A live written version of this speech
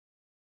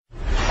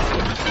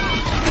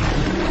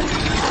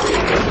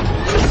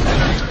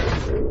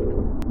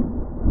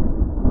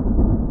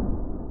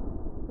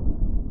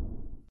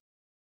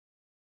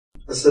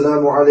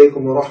Assalamu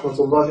alaikum wa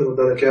rahmatullahi wa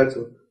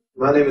barakatuh.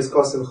 My name is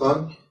Qasim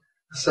Khan.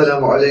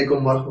 Assalamu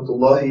alaikum wa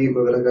rahmatullahi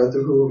wa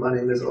barakatuh. My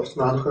name is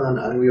Osman Khan,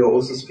 and we are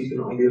also speaking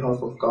on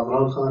behalf of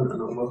Kamran Khan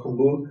and Umar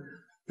Khambul,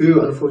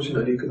 who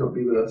unfortunately could not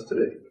be with us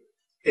today.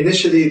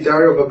 Initially,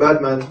 Diary of a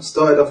Bad Man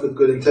started off with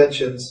good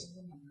intentions.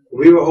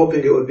 We were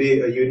hoping it would be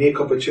a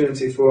unique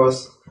opportunity for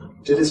us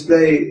to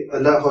display a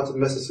light-hearted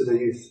message to the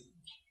youth.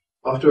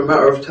 After a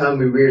matter of time,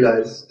 we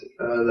realized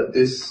that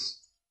this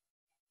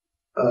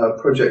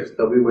project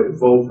that we were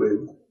involved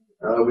with,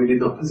 we did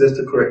not possess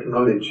the correct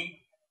knowledge,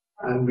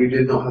 and we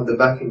did not have the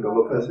backing of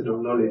a person of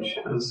knowledge,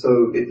 and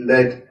so it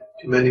led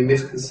to many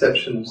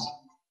misconceptions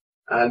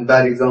and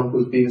bad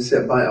examples being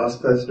set by us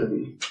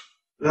personally.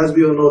 And as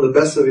we all know, the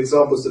best of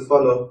examples to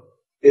follow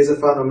is the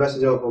final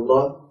messenger of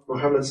Allah,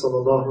 Muhammad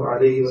sallallahu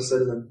alayhi wa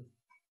sallam.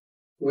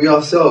 We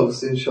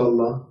ourselves,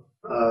 inshallah,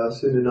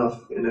 soon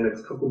enough, in the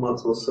next couple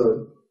months or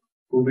so,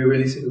 will be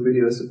releasing a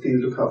video, so please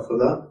look out for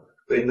that.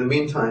 But in the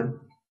meantime,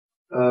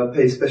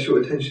 pay special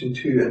attention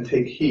to and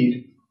take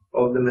heed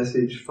of the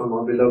message from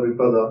our beloved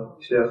brother,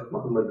 Sheikh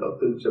Muhammad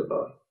Abdul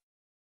Jabbar.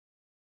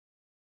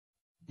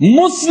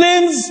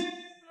 Muslims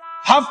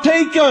have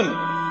taken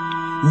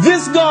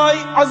this guy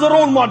as a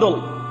role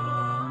model.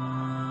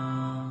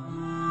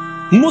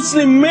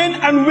 Muslim men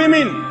and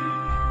women,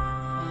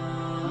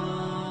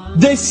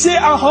 they sit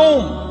at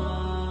home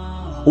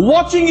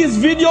watching his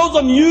videos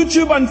on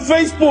YouTube and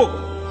Facebook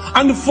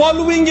and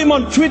following him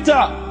on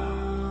Twitter.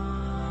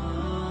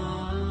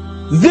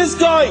 This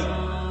guy,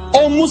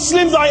 oh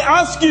Muslims, I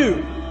ask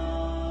you,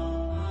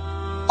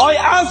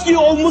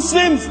 oh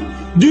Muslims,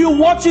 do you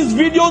watch his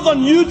videos on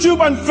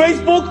YouTube and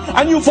Facebook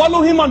and you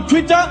follow him on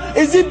Twitter?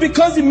 Is it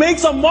because he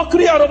makes a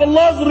mockery out of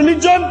Allah's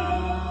religion?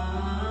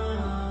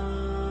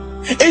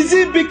 Is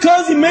it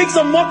because he makes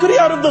a mockery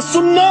out of the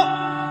Sunnah?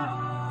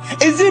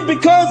 Is it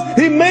because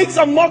he makes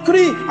a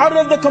mockery out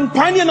of the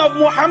companion of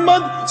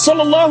Muhammad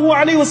sallallahu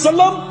alaihi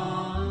wasallam?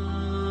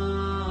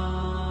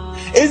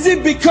 Is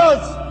it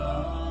because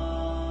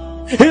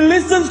he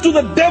listens to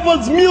the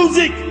devil's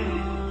music?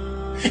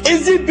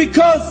 Is it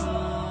because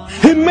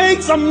he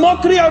makes a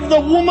mockery out of the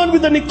woman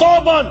with the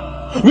niqab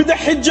on, with the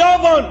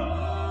hijab on?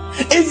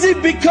 Is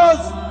it because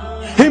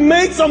he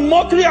makes a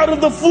mockery out of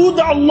the food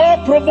that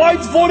Allah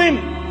provides for him?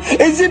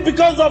 Is it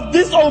because of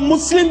this, O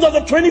Muslims of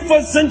the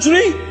 21st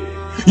century?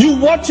 You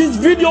watch his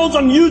videos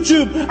on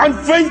YouTube and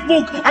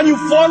Facebook and you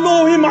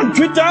follow him on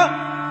Twitter?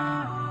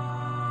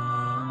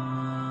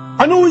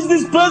 And who is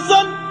this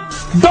person?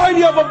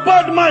 Diary of a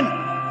Bad Man.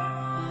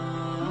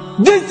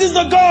 This is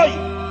the guy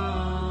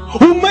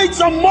who makes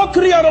a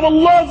mockery out of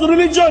Allah's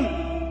religion.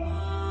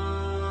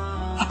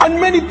 And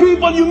many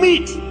people you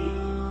meet,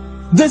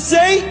 they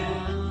say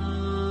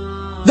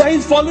that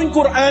he's following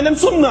Quran and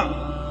Sunnah.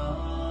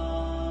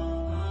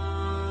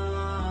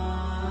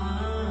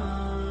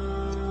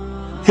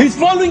 He's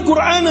following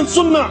Quran and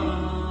Sunnah.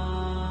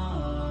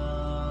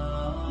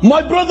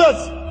 My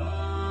brothers,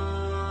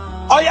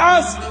 I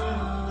ask,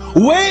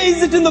 where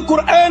is it in the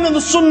Quran and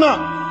the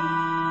Sunnah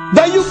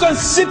that you can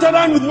sit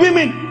around with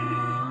women?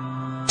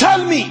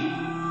 Tell me,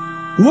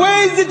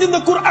 where is it in the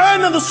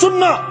Quran and the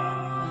Sunnah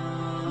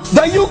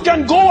that you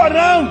can go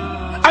around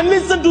and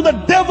listen to the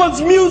devil's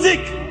music?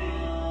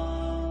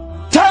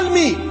 Tell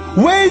me,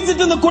 where is it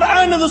in the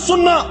Quran and the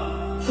Sunnah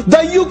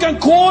that you can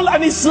call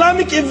an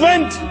Islamic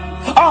event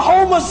a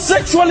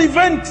homosexual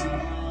event?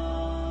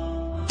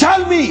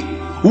 Tell me,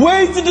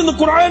 where is it in the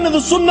Quran and the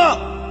Sunnah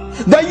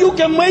that you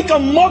can make a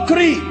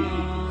mockery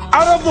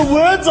out of the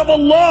words of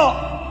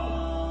Allah?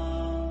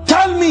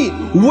 Tell me,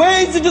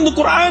 where is it in the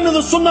Quran and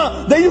the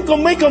Sunnah that you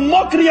can make a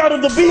mockery out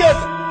of the beard?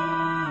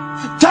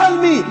 Tell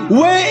me,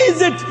 where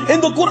is it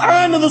in the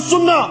Quran and the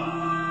Sunnah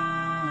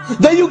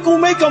that you can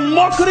make a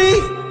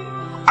mockery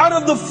out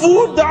of the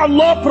food that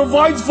Allah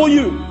provides for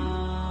you?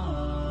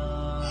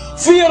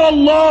 Fear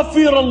Allah,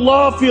 fear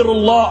Allah, fear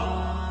Allah.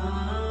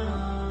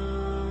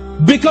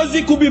 Because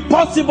it could be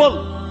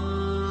possible,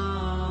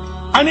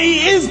 and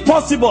it is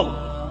possible,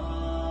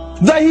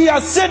 that he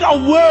has said a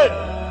word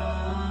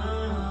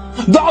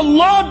that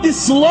Allah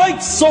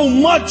dislikes so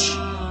much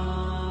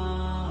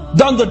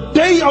that on the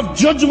day of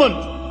judgment,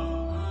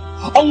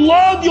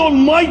 Allah the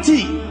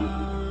Almighty,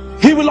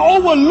 He will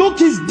overlook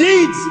his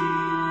deeds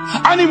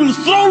and He will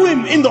throw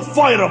him in the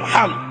fire of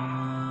hell.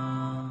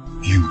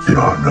 You do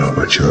not know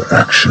what your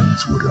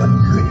actions would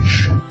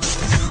unleash.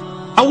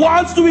 And what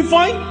else do we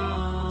find?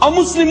 A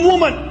Muslim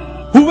woman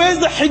who wears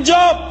the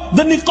hijab,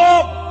 the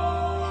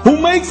niqab, who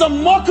makes a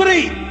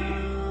mockery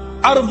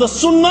out of the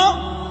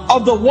sunnah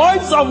of the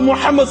wives of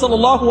Muhammad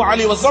sallallahu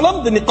alaihi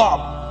wasallam, the niqab.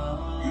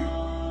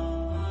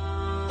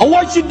 And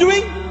what is she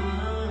doing?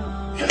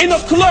 In a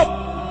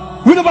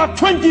club with about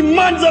 20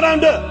 men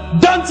around her,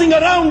 dancing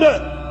around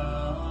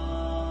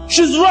her.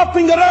 She's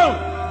rapping around,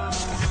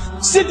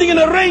 sitting in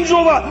a Range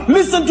Rover,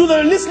 listening to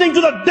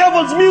the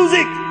devil's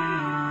music.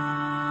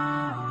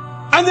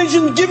 And then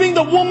she's giving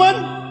the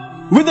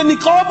woman with the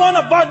niqab on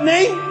a bad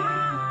name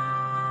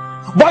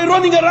by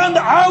running around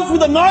the house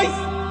with a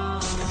knife.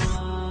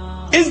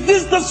 Is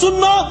this the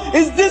sunnah?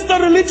 Is this the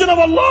religion of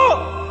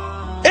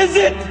Allah? Is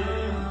it?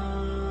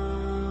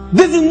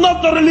 This is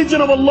not the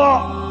religion of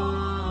Allah.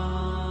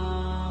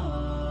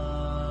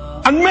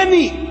 And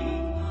many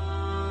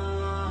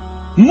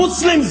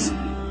Muslims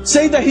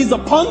say that he's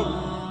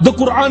upon the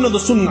Quran and the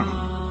Sunnah.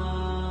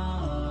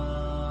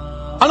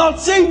 And I'll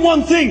say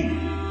one thing,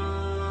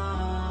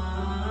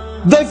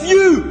 that if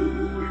you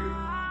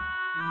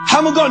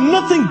haven't got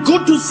nothing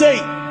good to say,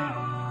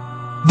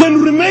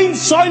 then remain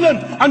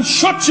silent and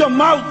shut your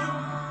mouth.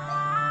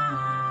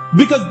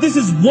 Because this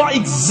is what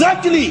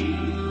exactly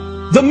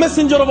the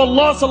Messenger of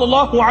Allah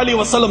sallallahu alaihi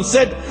wasallam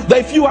said, that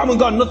if you haven't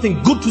got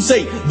nothing good to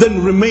say,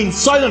 then remain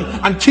silent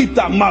and keep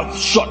that mouth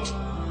shut.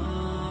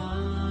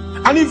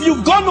 And if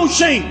you've got no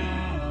shame,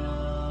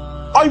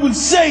 I will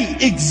say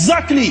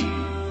exactly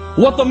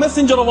what the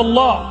Messenger of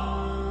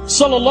Allah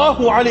sallallahu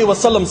alaihi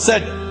wasallam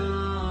said,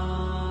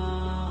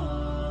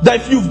 that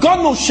if you've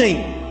got no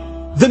shame,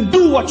 then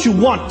do what you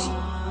want,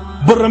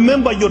 but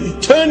remember your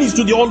return is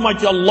to the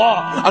Almighty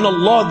Allah, and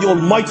Allah the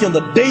Almighty on the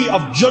day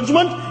of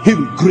judgment, He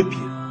will grip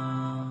you.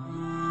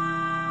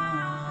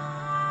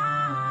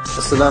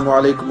 Assalamu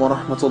alaikum wa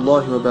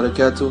rahmatullahi wa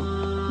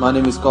barakatuh. My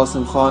name is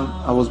Qasim Khan.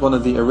 I was one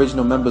of the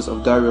original members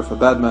of Diary of a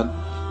Bad Man.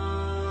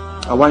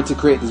 I wanted to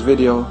create this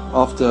video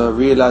after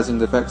realizing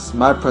the effects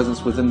my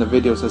presence within the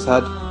videos has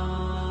had.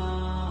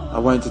 I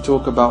wanted to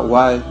talk about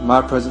why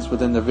my presence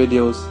within the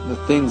videos, the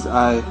things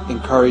I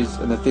encouraged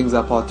and the things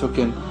I partook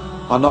in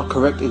are not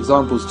correct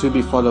examples to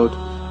be followed,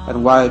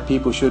 and why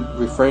people should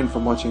refrain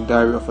from watching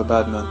Diary of a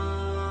Bad Man.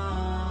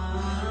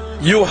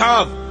 You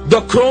have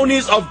the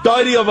cronies of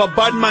Diary of a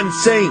Bad Man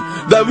saying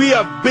that we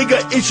have bigger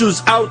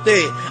issues out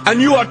there,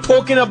 and you are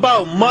talking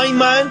about my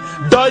man,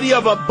 Diary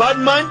of a Bad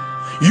Man?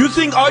 You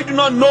think I do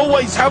not know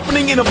what is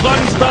happening in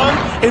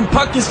Afghanistan, in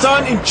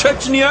Pakistan, in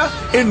Chechnya,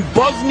 in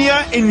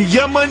Bosnia, in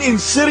Yemen, in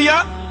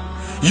Syria?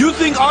 You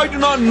think I do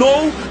not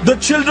know the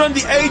children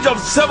the age of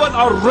 7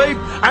 are raped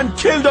and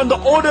killed on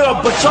the order of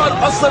Bashar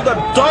Assad the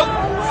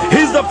dog?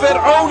 He's the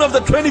Pharaoh of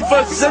the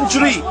 21st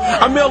century,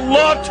 and may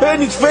Allah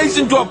turn his face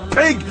into a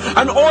pig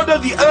and order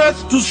the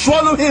earth to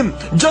swallow him,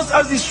 just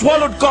as he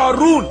swallowed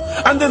Qarun,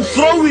 and then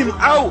throw him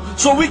out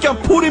so we can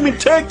put him in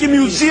Turkey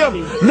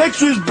Museum next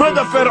to his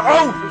brother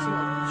Pharaoh.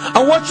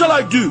 And what shall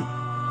I do?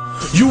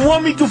 You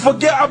want me to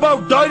forget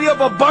about Diary of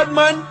a Bad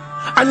Man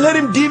and let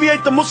him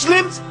deviate the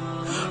Muslims?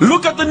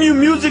 Look at the new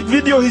music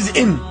video he's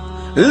in,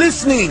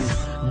 listening,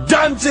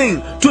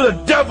 dancing to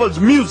the devil's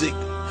music.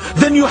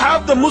 Then you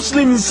have the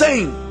Muslims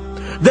saying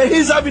that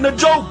he's having a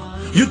joke.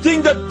 You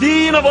think the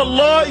deen of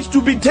Allah is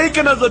to be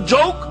taken as a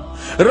joke?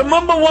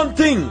 Remember one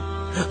thing,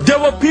 there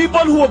were people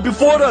who were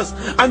before us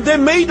and they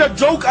made a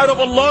joke out of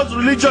Allah's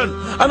religion,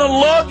 and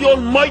Allah the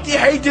Almighty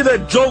hated their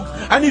joke,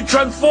 and He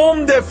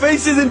transformed their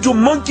faces into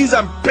monkeys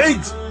and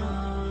pigs.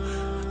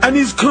 And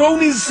his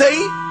cronies say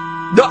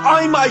that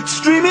I'm an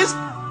extremist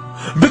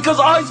because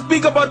I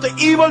speak about the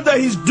evil that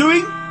he's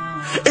doing.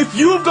 If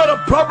you've got a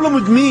problem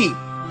with me,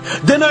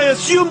 then I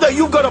assume that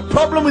you've got a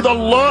problem with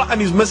Allah and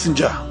His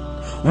Messenger.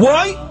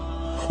 Why?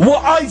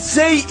 What I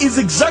say is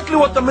exactly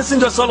what the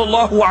Messenger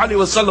sallallahu alaihi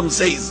wasallam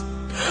says.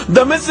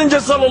 The Messenger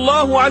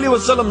sallallahu alaihi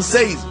wasallam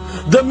says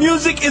the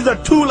music is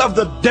a tool of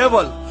the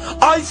devil.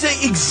 I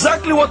say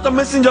exactly what the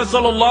Messenger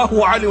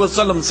sallallahu alaihi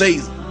wasallam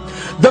says.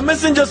 The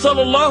Messenger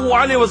sallallahu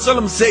alaihi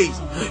wasallam says,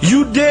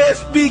 you dare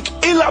speak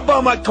ill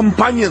about my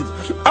companions.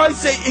 I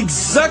say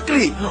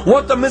exactly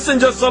what the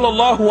Messenger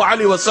sallallahu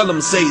alaihi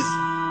wasallam says.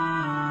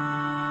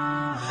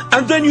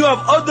 And then you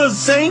have others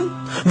saying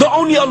that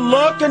only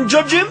Allah can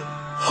judge him.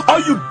 Are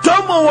you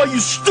dumb or are you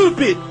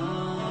stupid?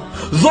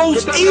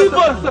 Those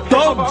evil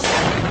dogs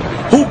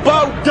who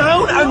bow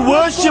down and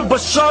worship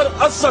Bashar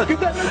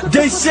Assad,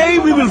 they say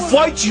we will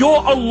fight your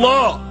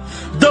Allah.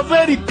 The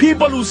very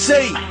people who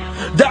say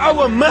that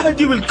our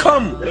Mahdi will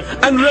come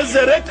and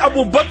resurrect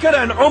Abu Bakr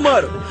and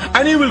Umar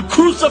and he will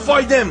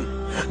crucify them.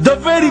 The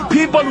very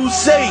people who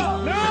say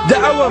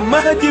that our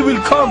Mahdi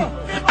will come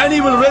and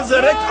he will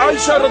resurrect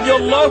Aisha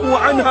radiallahu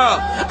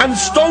anha and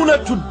stone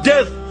her to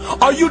death.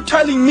 Are you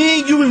telling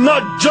me you will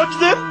not judge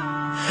them?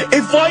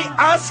 If I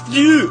asked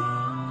you,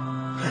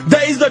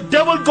 that is the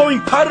devil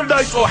going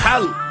paradise or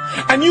hell,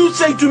 and you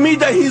say to me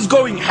that he is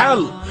going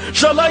hell,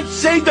 shall I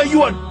say that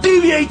you are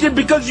deviated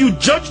because you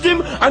judged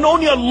him and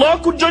only Allah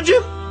could judge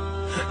him?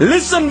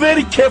 Listen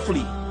very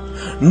carefully.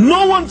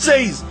 No one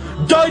says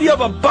Diary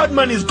of a Bad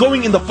Man is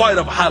going in the fire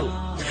of hell.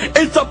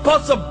 It's a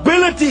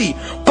possibility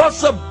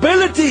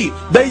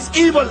that his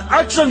evil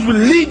actions will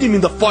lead him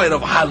in the fire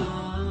of hell.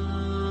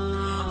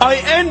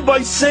 I end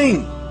by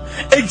saying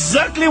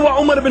exactly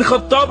what Umar bin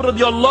Khattab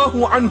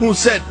radiallahu anhu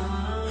said,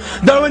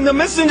 that when the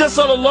Messenger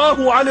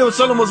sallallahu alaihi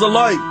wasallam was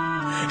alive,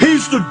 he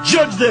used to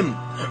judge them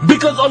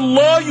because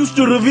Allah used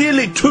to reveal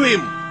it to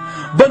him.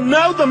 But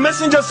now the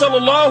Messenger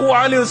sallallahu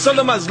alaihi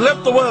wasallam has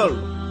left the world.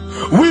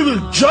 We will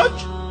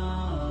judge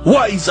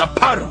what is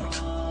apparent.